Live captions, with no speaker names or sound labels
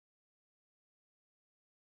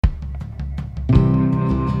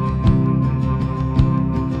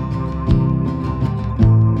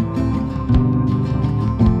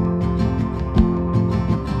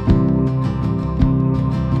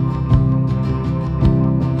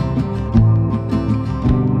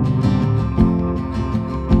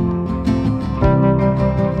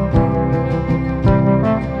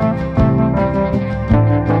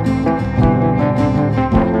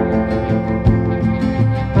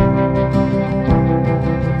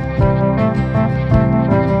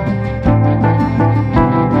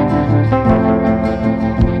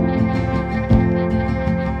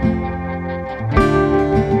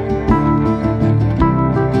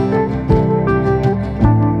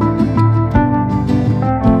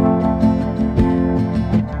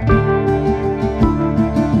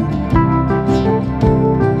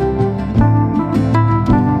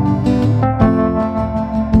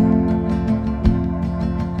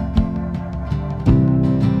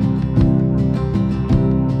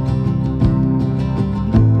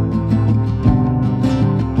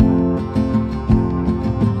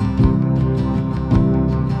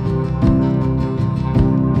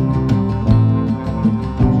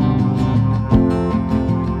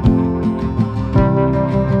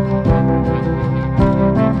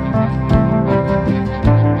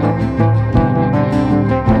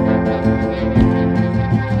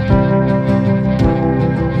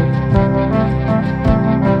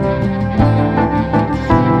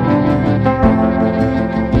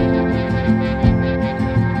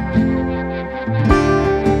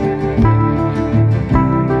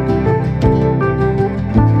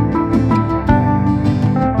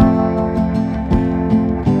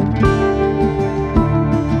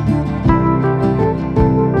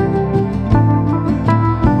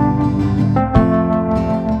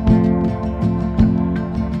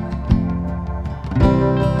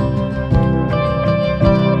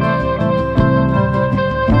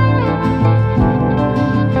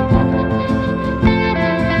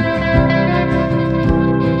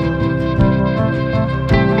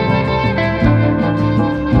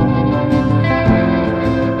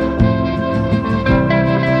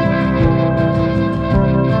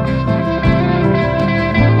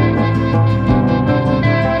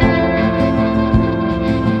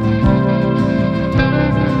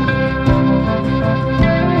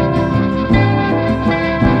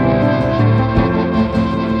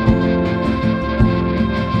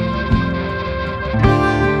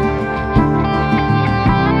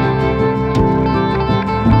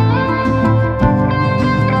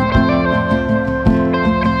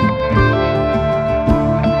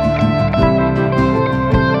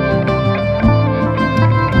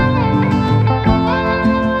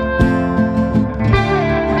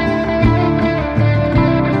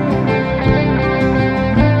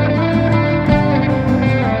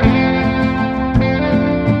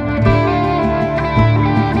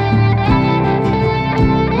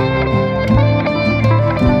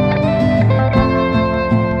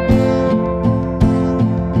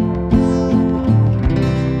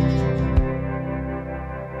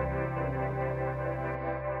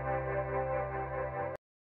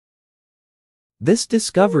This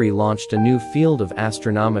discovery launched a new field of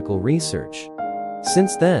astronomical research.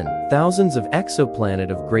 Since then, thousands of exoplanets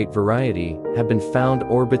of great variety have been found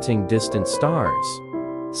orbiting distant stars.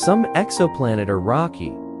 Some exoplanets are rocky,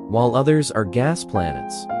 while others are gas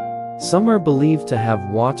planets. Some are believed to have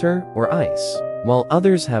water or ice, while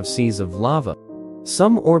others have seas of lava.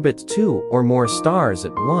 Some orbit 2 or more stars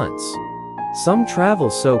at once. Some travel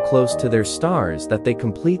so close to their stars that they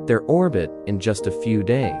complete their orbit in just a few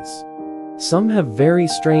days. Some have very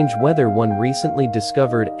strange weather. One recently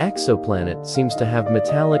discovered exoplanet seems to have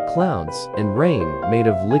metallic clouds and rain made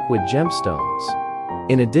of liquid gemstones.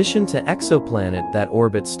 In addition to exoplanets that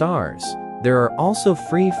orbit stars, there are also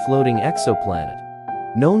free-floating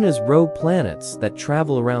exoplanets, known as rogue planets, that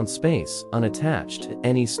travel around space unattached to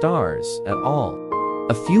any stars at all.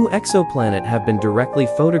 A few exoplanets have been directly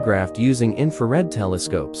photographed using infrared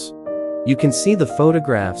telescopes. You can see the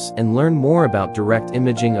photographs and learn more about direct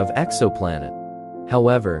imaging of exoplanet.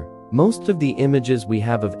 However, most of the images we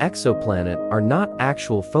have of exoplanet are not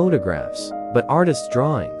actual photographs, but artists'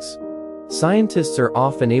 drawings. Scientists are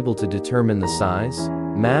often able to determine the size,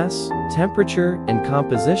 mass, temperature, and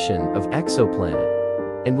composition of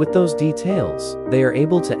exoplanet. And with those details, they are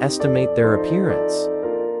able to estimate their appearance.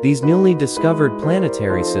 These newly discovered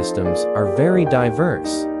planetary systems are very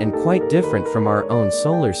diverse and quite different from our own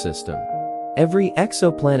solar system. Every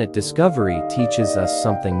exoplanet discovery teaches us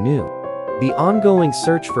something new. The ongoing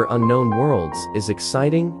search for unknown worlds is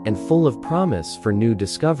exciting and full of promise for new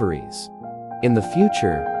discoveries. In the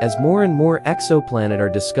future, as more and more exoplanets are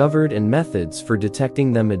discovered and methods for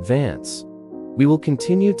detecting them advance, we will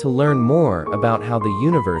continue to learn more about how the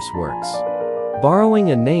universe works.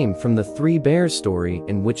 Borrowing a name from the Three Bears story,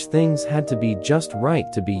 in which things had to be just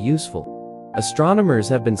right to be useful, astronomers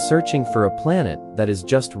have been searching for a planet that is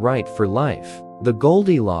just right for life, the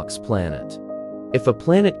Goldilocks planet. If a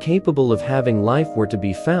planet capable of having life were to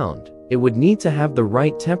be found, it would need to have the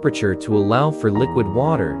right temperature to allow for liquid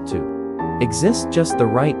water to exist, just the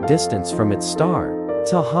right distance from its star,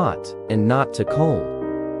 to hot and not to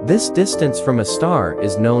cold. This distance from a star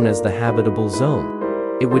is known as the habitable zone.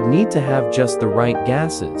 It would need to have just the right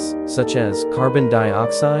gases, such as carbon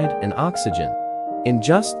dioxide and oxygen, in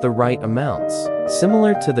just the right amounts,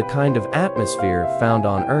 similar to the kind of atmosphere found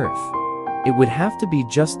on Earth. It would have to be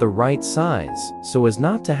just the right size, so as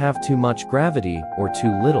not to have too much gravity or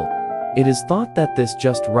too little. It is thought that this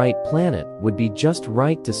just right planet would be just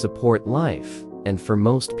right to support life, and for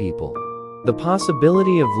most people, the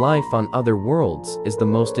possibility of life on other worlds is the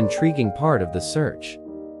most intriguing part of the search.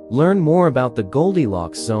 Learn more about the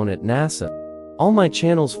Goldilocks zone at NASA. All my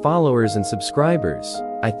channel's followers and subscribers,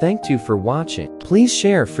 I thank you for watching. Please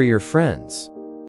share for your friends.